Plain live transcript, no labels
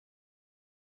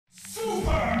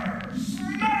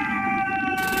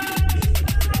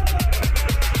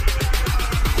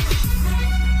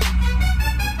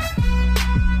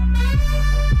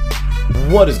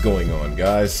What is going on,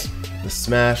 guys? The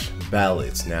Smash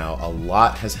ballots. Now, a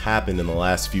lot has happened in the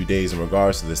last few days in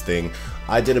regards to this thing.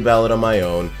 I did a ballot on my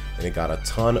own, and it got a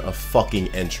ton of fucking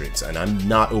entrants, and I'm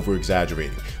not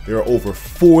over-exaggerating. There are over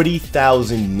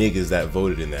 40,000 niggas that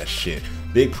voted in that shit.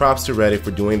 Big props to Reddit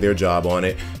for doing their job on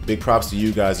it. Big props to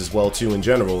you guys as well, too, in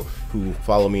general, who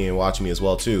follow me and watch me as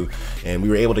well, too. And we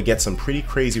were able to get some pretty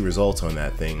crazy results on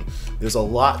that thing. There's a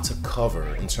lot to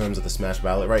cover in terms of the Smash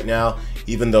ballot right now,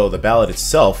 even though the ballot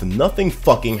itself, nothing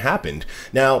fucking happened.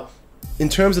 Now, in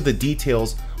terms of the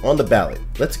details on the ballot,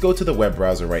 let's go to the web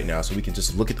browser right now so we can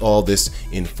just look at all this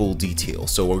in full detail.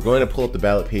 So we're going to pull up the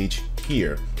ballot page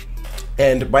here.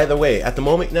 And by the way, at the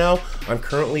moment now, I'm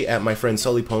currently at my friend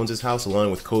Sully Pones' house along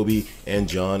with Kobe and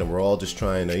John, and we're all just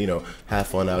trying to, you know, have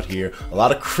fun out here. A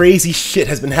lot of crazy shit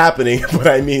has been happening, but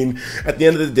I mean, at the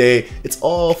end of the day, it's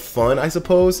all fun, I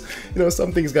suppose. You know,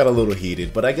 some things got a little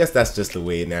heated, but I guess that's just the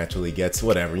way it naturally gets.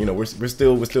 Whatever, you know, we're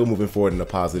still moving forward in a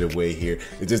positive way here.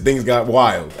 It's just things got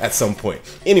wild at some point.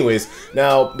 Anyways,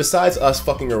 now besides us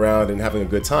fucking around and having a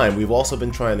good time, we've also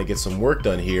been trying to get some work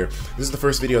done here. This is the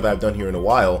first video that I've done here in a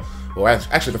while. Well,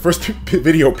 actually the first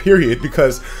video period,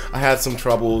 because I had some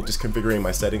trouble just configuring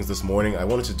my settings this morning. I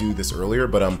wanted to do this earlier,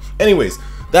 but anyways,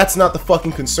 that's not the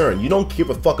fucking concern. You don't give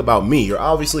a fuck about me. You're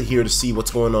obviously here to see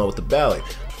what's going on with the ballot.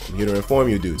 I'm here to inform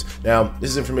you dudes. Now, this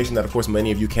is information that of course many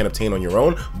of you can obtain on your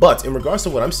own, but in regards to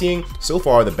what I'm seeing so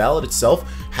far, the ballot itself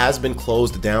has been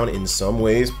closed down in some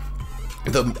ways.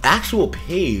 The actual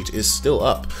page is still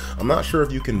up. I'm not sure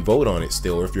if you can vote on it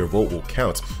still or if your vote will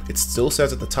count. It still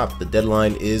says at the top that the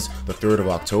deadline is the 3rd of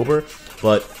October,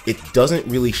 but it doesn't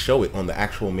really show it on the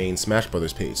actual main Smash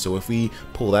Brothers page. So if we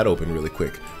pull that open really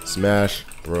quick, Smash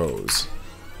Bros.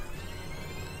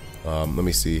 Let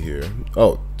me see here.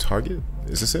 Oh, Target?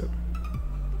 Is this it?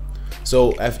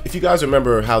 So if you guys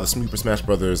remember how the Super Smash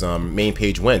Brothers main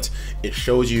page went, it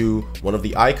shows you one of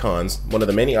the icons, one of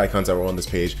the many icons that were on this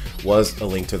page was a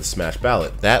link to the Smash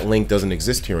ballot. That link doesn't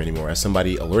exist here anymore, as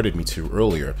somebody alerted me to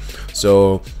earlier.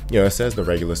 So, you know, it says the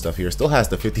regular stuff here. It still has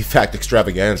the 50 fact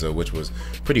extravaganza, which was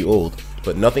pretty old,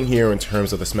 but nothing here in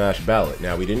terms of the Smash ballot.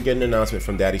 Now, we didn't get an announcement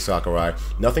from Daddy Sakurai,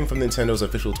 nothing from Nintendo's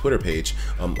official Twitter page.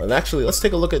 And actually, let's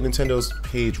take a look at Nintendo's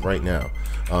page right now.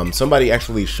 Somebody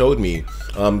actually showed me,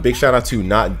 big shout out to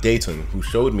Not Dayton, who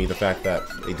showed me the fact that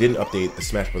they didn't update the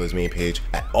Smash Brothers main page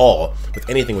at all with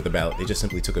anything with the ballot. They just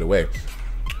simply took it away.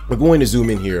 We're going to zoom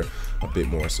in here a bit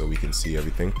more so we can see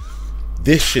everything.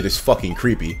 This shit is fucking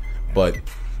creepy, but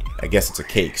I guess it's a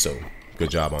cake, so good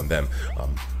job on them.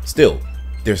 Still,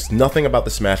 there's nothing about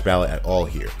the Smash ballot at all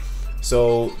here.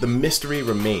 So the mystery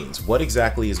remains. What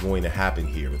exactly is going to happen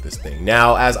here with this thing?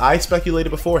 Now, as I speculated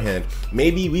beforehand,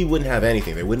 maybe we wouldn't have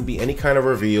anything. There wouldn't be any kind of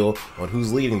reveal on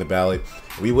who's leading the ballot.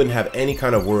 We wouldn't have any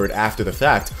kind of word after the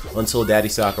fact until Daddy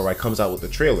Sakurai comes out with the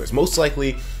trailers. Most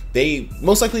likely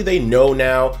they know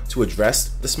now to address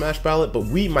the Smash ballot, but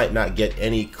we might not get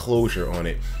any closure on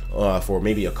it for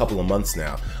maybe a couple of months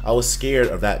now. I was scared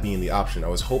of that being the option. I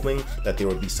was hoping that there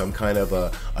would be some kind of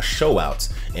a show out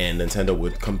and Nintendo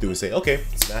would come through and say, okay,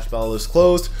 Smash ballot is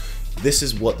closed. This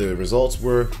is what the results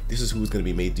were. This is who's going to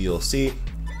be made DLC.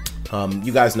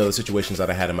 You guys know the situations that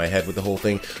I had in my head with the whole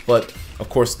thing, but of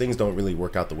course things don't really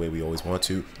work out the way we always want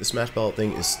to. The Smash ballot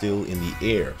thing is still in the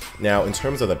air. Now, in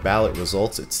terms of the ballot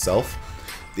results itself,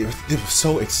 they were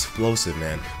so explosive,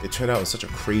 man. They turned out in such a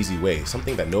crazy way.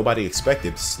 Something that nobody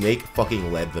expected. Snake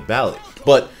fucking led the ballot.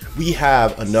 But we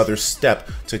have another step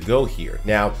to go here.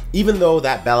 Now, even though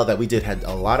that ballot that we did had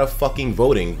a lot of fucking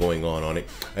voting going on it,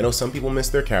 I know some people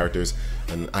missed their characters,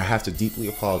 and I have to deeply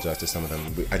apologize to some of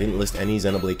them. I didn't list any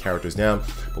Xenoblade characters down,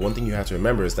 but one thing you have to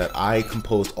remember is that I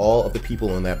composed all of the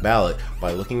people on that ballot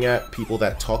by looking at people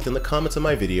that talked in the comments of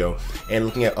my video and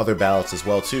looking at other ballots as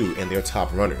well too, and their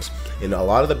top runners. In a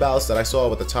lot of the ballots that I saw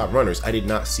with the top runners, I did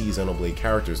not see Xenoblade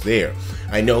characters there.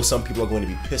 I know some people are going to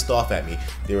be pissed off at me.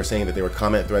 They were saying that there were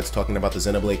comment threads talking about the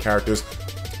Xenoblade characters,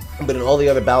 but in all the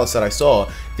other ballots that I saw,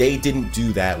 they didn't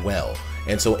do that well.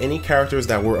 And so any characters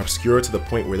that were obscure to the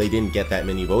point where they didn't get that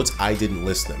many votes, I didn't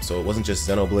list them. So it wasn't just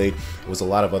Xenoblade, it was a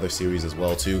lot of other series as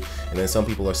well too. And then some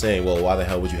people are saying, well, why the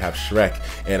hell would you have Shrek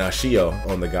and Shio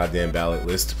on the goddamn ballot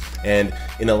list? And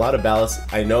in a lot of ballots,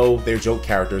 I know they're joke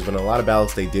characters, but in a lot of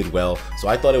ballots they did well. So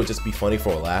I thought it would just be funny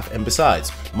for a laugh. And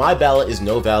besides, my ballot is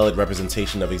no valid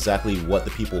representation of exactly what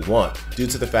the people want, due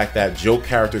to the fact that joke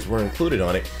characters were included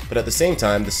on it. But at the same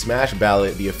time, the Smash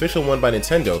ballot, the official one by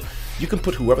Nintendo, you can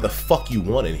put whoever the fuck you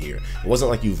want in here. It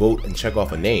wasn't like you vote and check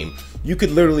off a name. You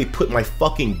could literally put my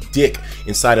fucking dick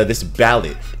inside of this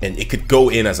ballot and it could go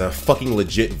in as a fucking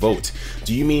legit vote.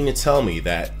 Do you mean to tell me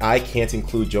that I can't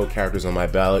include joke characters on my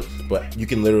ballot, but you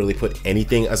can literally put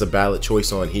anything as a ballot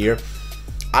choice on here?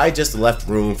 I just left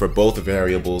room for both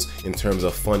variables in terms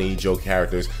of funny joke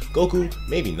characters. Goku,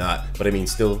 maybe not, but I mean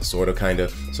still sorta kinda.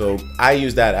 So I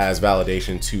use that as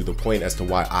validation to the point as to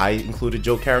why I included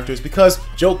joke characters, because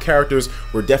joke characters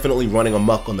were definitely running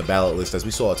amok on the ballot list, as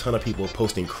we saw a ton of people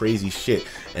posting crazy shit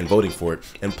and voting for it.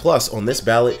 And plus, on this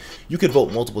ballot, you could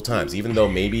vote multiple times, even though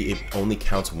maybe it only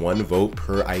counts one vote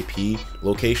per IP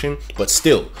location, but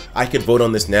still, I could vote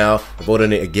on this now, vote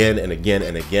on it again and again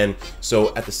and again.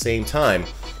 So at the same time,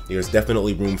 there's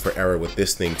definitely room for error with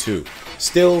this thing too.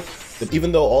 Still,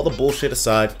 even though all the bullshit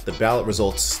aside, the ballot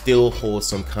results still hold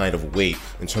some kind of weight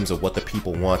in terms of what the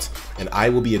people want, and I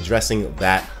will be addressing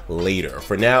that later.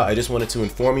 For now, I just wanted to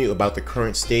inform you about the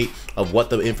current state of what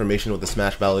the information with the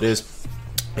Smash ballot is,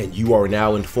 and you are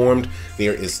now informed.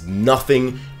 There is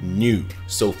nothing new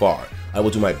so far. I will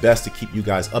do my best to keep you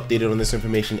guys updated on this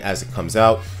information as it comes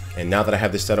out. And now that I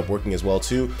have this setup working as well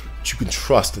too, you can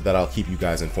trust that I'll keep you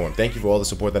guys informed. Thank you for all the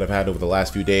support that I've had over the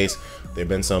last few days. There have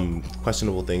been some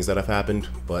questionable things that have happened,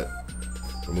 but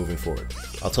we're moving forward.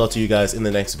 I'll talk to you guys in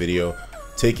the next video.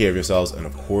 Take care of yourselves, and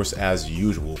of course, as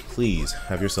usual, please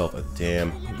have yourself a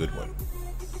damn good one.